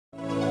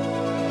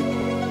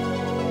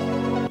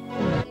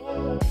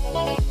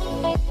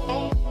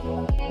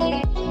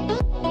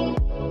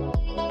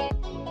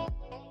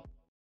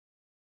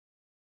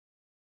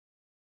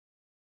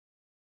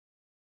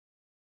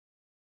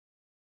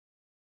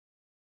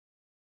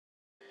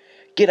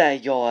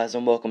G'day guys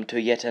and welcome to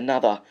yet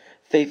another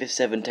FIFA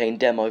 17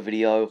 demo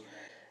video,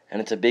 and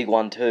it's a big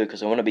one too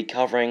because I want to be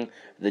covering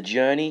the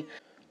journey.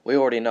 We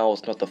already know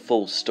it's not the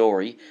full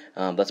story,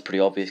 that's pretty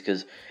obvious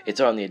because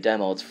it's only a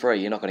demo, it's free,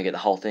 you're not going to get the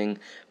whole thing,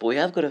 but we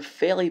have got a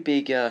fairly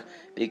big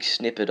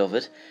snippet of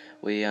it.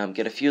 We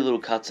get a few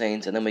little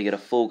cutscenes and then we get a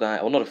full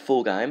game, well not a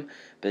full game,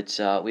 but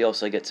we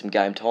also get some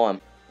game time.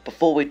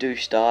 Before we do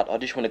start, I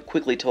just want to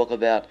quickly talk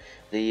about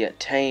the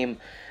team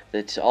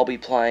that I'll be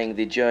playing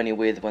the journey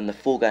with when the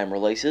full game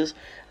releases.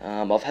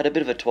 I've had a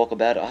bit of a talk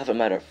about it. I haven't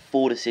made a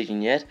full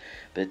decision yet,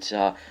 but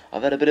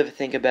I've had a bit of a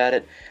think about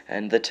it,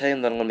 and the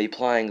team that I'm going to be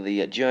playing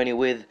the journey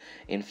with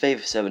in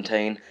FIFA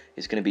 17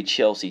 is going to be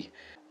Chelsea.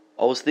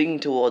 I was thinking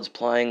towards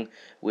playing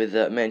with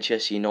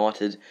Manchester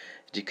United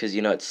because,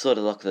 you know, it's sort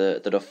of like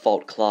the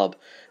default club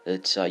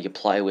that you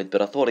play with,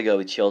 but I thought I'd go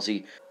with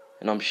Chelsea,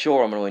 and I'm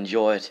sure I'm going to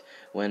enjoy it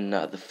when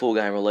the full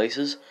game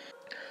releases.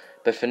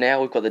 But for now,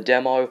 we've got the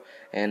demo,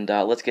 and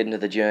let's get into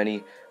the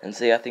journey and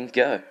see how things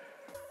go.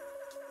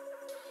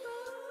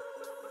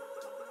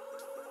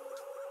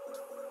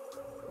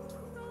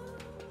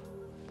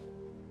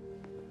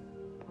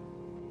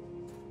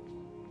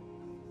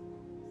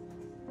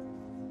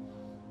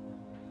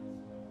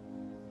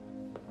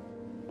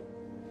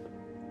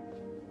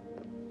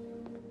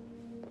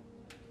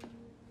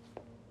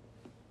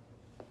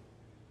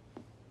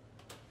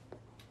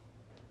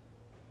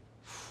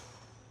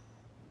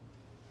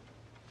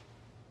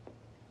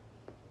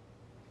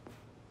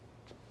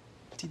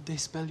 Did they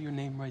spell your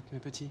name right,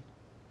 mes petits?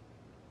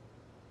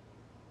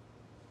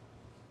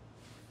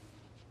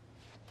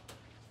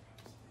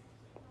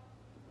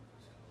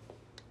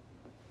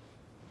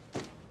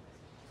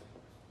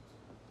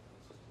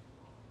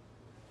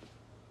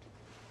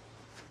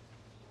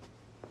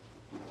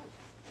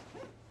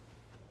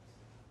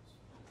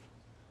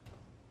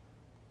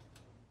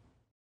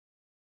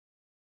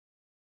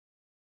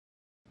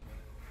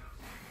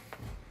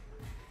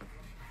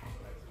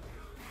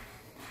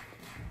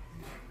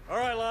 All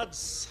right,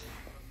 lads.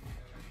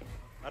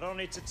 I don't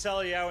need to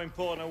tell you how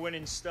important a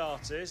winning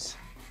start is.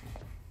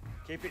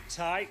 Keep it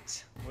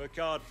tight, work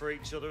hard for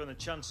each other, and the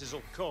chances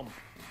will come.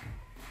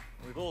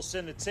 We've all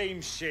seen the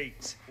team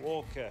sheet.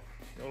 Walker,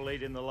 you're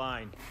leading the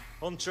line.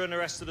 Hunter and the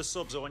rest of the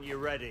subs, I want you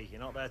ready.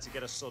 You're not there to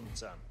get a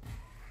suntan.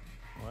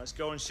 Well, let's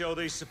go and show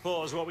these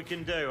supporters what we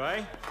can do,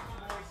 eh?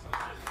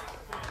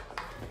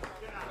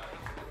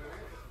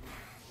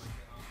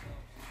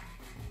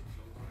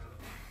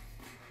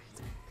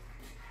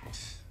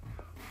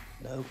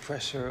 No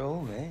pressure at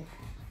all, mate.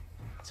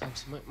 Time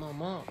to make my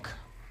mark.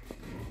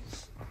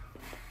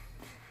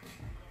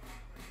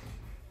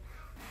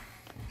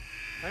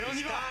 Hang on,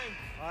 time.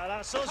 All right,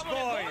 that's us,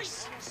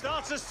 boys.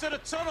 Starters to the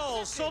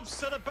tunnel, subs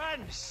to the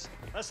bench.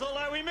 Let's look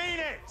like we mean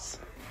it.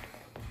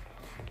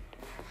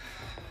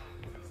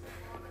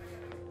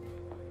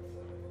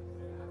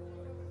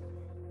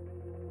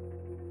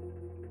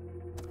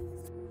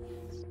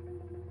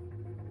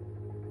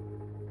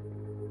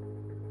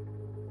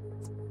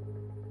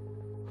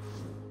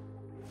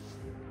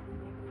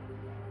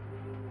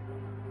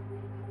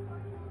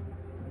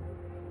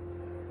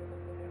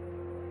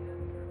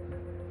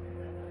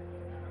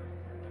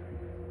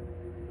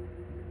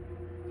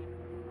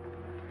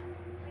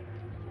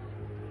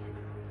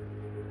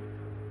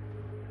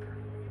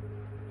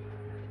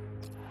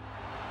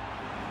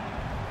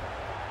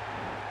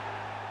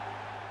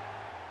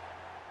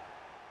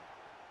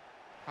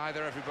 Hi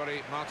there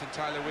everybody, Martin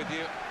Tyler with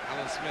you,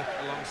 Alan Smith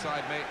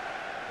alongside me,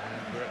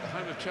 and we're at the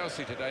home of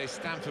Chelsea today,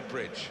 Stamford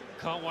Bridge.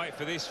 Can't wait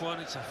for this one.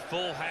 It's a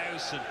full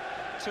house and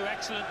two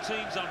excellent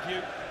teams on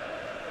view.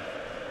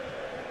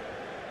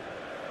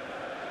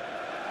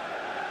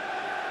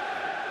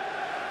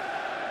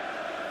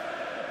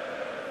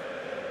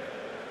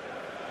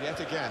 Yet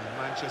again,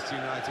 Manchester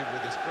United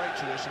with this great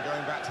tradition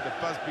going back to the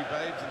Busby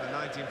Babes in the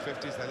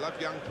 1950s. They love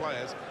young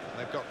players, and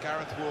they've got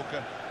Gareth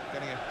Walker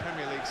getting a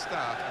Premier League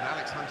start and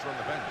Alex Hunter on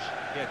the bench.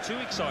 Yeah, two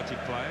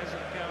exciting players, and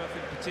Gareth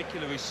in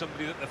particular is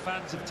somebody that the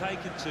fans have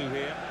taken to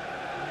here.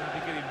 And they'll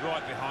be getting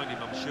right behind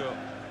him, I'm sure.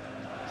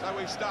 So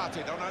we've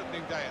started on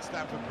opening day at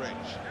Stamford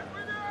Bridge.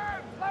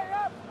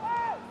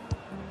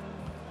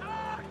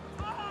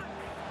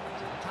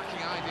 Some attacking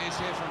ideas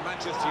here from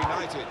Manchester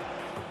United.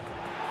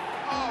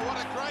 Oh,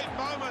 what a great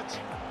moment!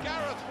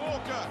 Gareth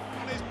Walker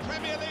on his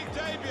Premier League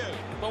debut.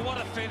 But what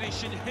a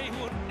finish, and he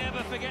would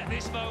never forget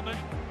this moment.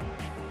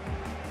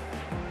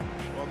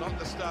 Well, not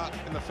the start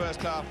in the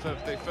first half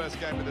of the first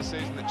game of the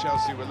season that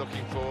Chelsea were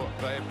looking for.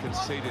 They have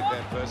conceded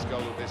their first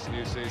goal of this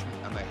new season,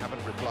 and they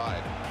haven't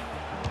replied.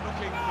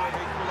 Looking for an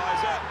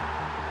equaliser,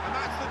 and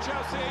that's the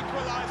Chelsea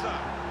equaliser.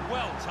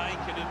 Well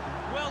taken and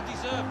well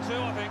deserved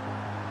too, I think.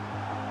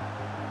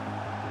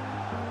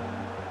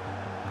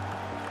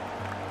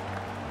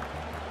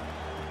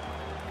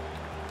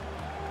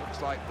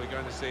 Looks like we're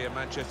going to see a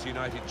Manchester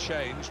United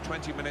change.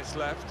 20 minutes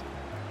left.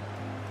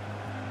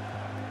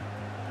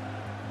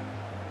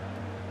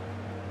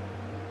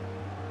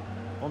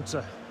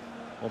 Hunter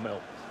or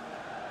Mill.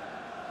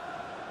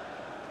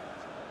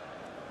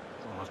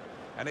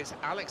 And it's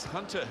Alex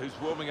Hunter who's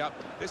warming up.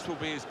 This will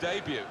be his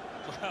debut.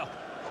 Well,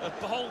 a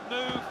bold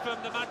move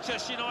from the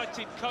Manchester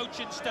United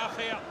coaching staff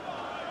here.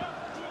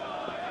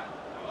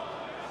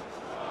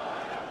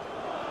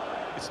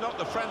 It's not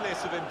the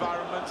friendliest of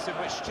environments in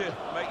which to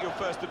make your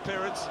first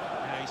appearance.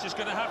 Yeah, he's just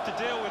going to have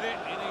to deal with it.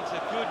 He needs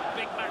a good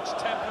big match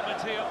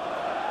temperament here.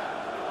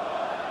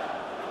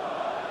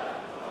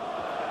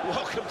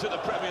 Welcome to the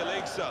Premier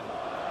League, son.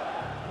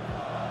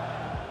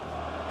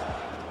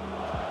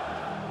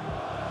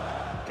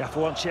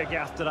 Gaffer wants you to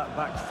get after that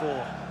back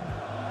four.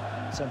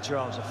 Centre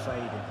halves are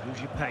fading.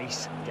 Use your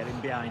pace, get in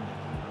behind them,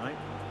 all right?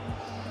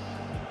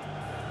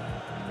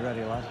 You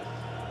ready, lad?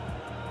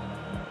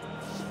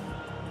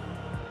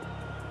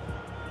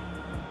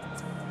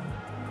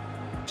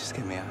 Just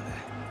get me out of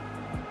there.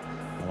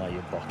 I like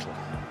your bottle.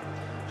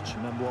 Just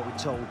remember what we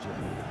told you.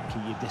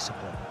 Keep your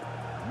discipline.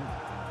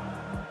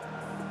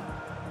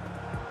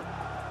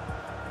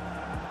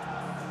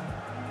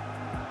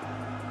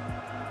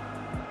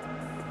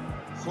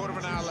 Quarter of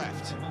an hour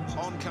left.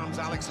 On comes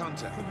Alex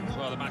Hunter.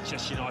 Well, the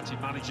Manchester United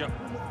manager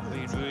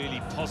being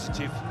really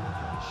positive,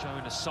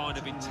 showing a sign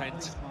of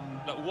intent.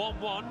 Look,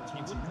 1-1,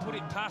 you wouldn't put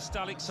it past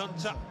Alex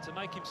Hunter to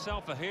make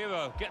himself a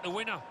hero, get the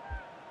winner.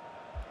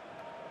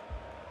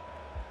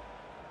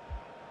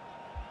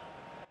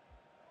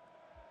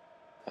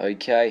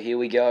 Okay, here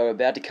we go,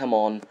 about to come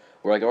on.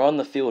 We're on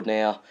the field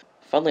now.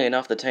 Funnily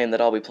enough, the team that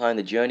I'll be playing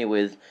the journey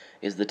with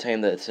is the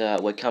team that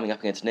we're coming up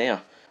against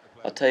now.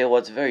 I'll tell you what,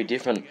 it's very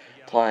different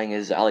playing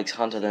as Alex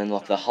Hunter than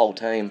like the whole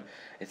team.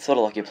 It's sort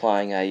of like you're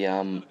playing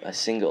a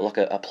single, like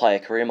a player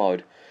career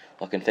mode,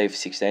 like in FIFA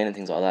 16 and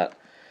things like that.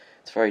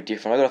 It's very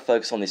different. I've got to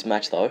focus on this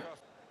match though.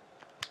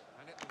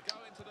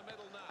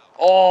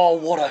 Oh,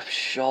 what a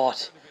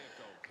shot!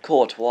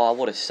 Courtois,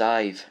 what a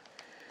save!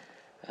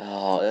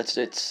 Oh, it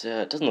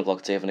doesn't look like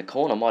it's even a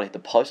corner. I might hit the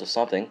post or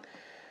something.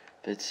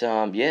 But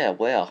yeah,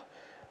 wow.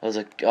 I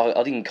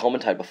didn't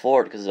commentate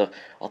before it because I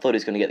thought he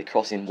was going to get the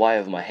cross in way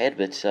over my head,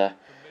 but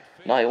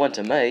no, he went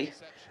to me.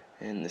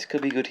 And this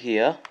could be good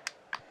here.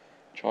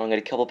 Try and get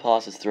a couple of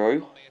passes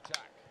through.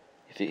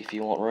 If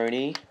you want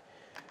Rooney.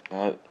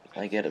 No,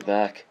 they get it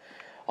back.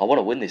 I want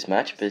to win this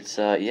match, but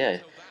yeah,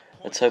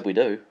 let's hope we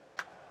do.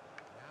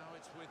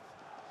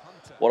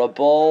 What a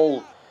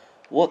ball!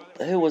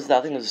 Who was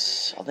that?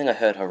 I think I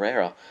heard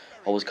Herrera.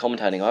 I was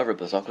commentating over it,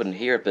 but I couldn't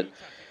hear it. But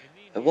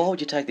why would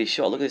you take this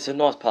shot? Look at this, a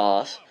nice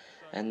pass,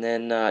 and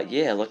then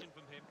yeah, look,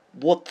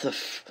 what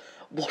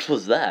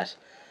was that?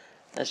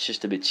 That's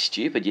just a bit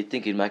stupid. You'd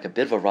think he'd make a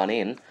bit of a run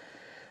in,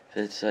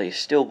 but you're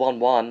still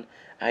 1-1.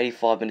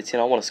 85 minutes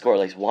in. I want to score at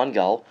least one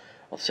goal.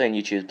 I've seen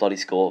YouTube's bloody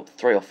score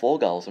 3 or 4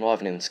 goals, and I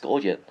haven't even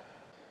scored yet.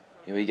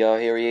 Here we go.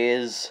 Here he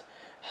is,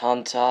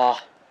 Hunter.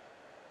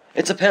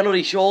 It's a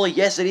penalty, surely.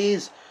 Yes, it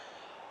is.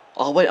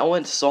 I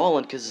went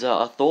silent because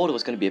I thought it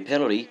was going to be a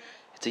penalty.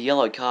 It's a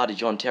yellow card to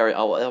John Terry.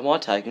 Oh, am I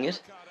taking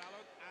it?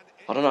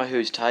 I don't know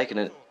who's taking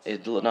it.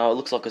 No, it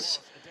looks like it's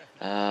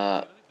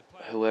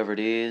whoever it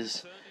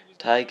is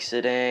takes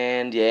it,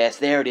 and yes,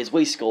 there it is.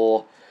 We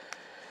score.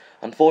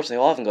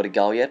 Unfortunately, I haven't got a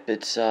goal yet,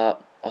 but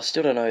I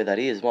still don't know who that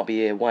is. It might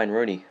be Wayne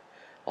Rooney.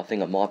 I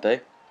think it might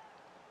be.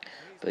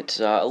 But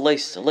at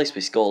least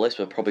we score. At least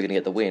we're probably going to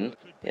get the win.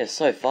 Yeah,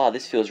 so far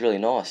this feels really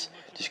nice.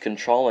 Just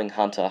controlling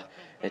Hunter.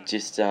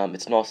 It's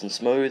nice and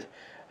smooth.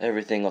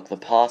 Everything, like the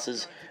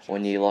passes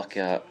when you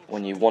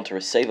when you want to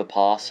receive a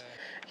pass.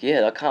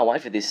 Yeah, I can't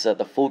wait for this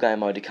the full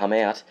game mode to come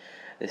out.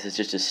 This is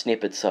just a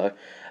snippet, so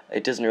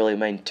it doesn't really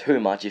mean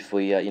too much if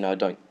we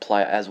don't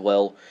play as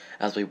well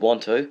as we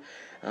want to.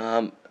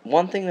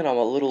 One thing that I'm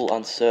a little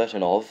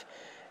uncertain of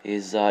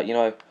is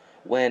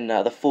when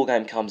the full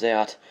game comes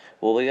out,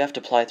 will we have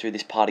to play through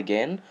this part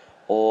again,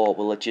 or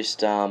will it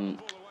just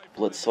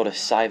let's sort of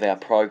save our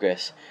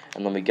progress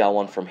and then we go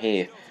on from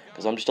here?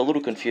 Because I'm just a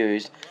little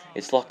confused.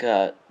 It's like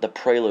the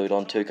prelude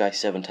on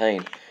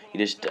 2K17.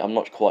 I'm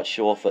not quite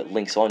sure if it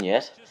links on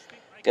yet.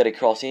 Get a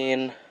cross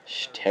in.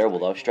 Terrible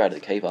though, straight at the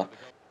keeper.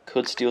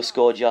 Could still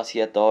score just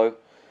yet though.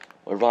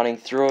 We're running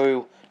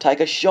through. Take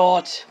a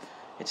shot.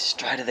 It's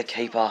straight at the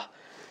keeper.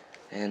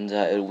 And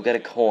it will get a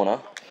corner.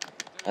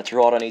 That's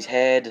right on his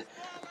head.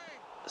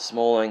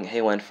 Smalling,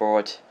 he went for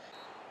it.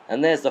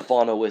 And there's the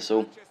final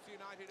whistle.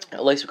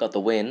 At least we got the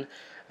win.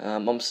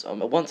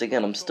 Once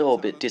again, I'm still a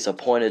bit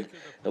disappointed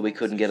that we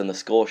couldn't get on the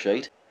score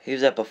sheet.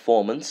 Here's our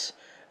performance.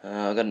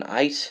 I got an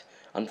 8.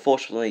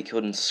 Unfortunately, he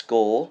couldn't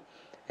score,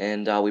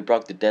 and we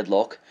broke the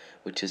deadlock,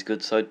 which is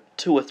good. So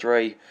 2 or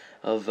 3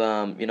 of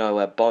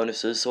our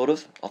bonuses, sort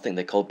of. I think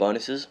they're called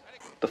bonuses.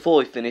 Before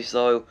we finish,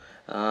 though,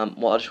 I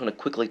just want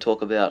to quickly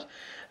talk about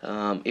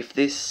if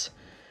this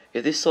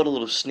sort of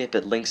little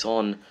snippet links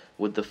on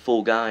with the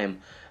full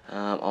game.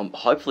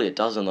 Hopefully it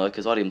doesn't though,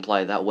 because I didn't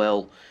play that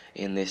well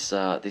in this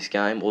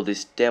game, or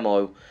this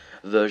demo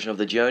version of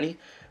the journey.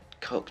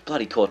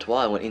 Bloody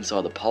Courtois went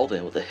inside the pole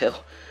there, what the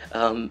hell.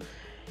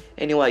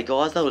 Anyway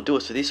guys, that'll do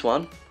us for this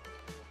one.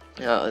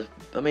 I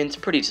mean, it's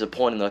pretty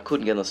disappointing that I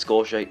couldn't get on the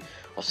score sheet.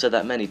 I've said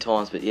that many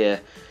times, but yeah.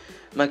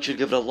 Make sure to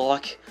give it a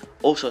like,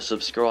 also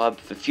subscribe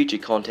for future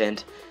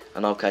content,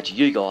 and I'll catch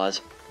you guys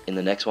in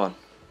the next one.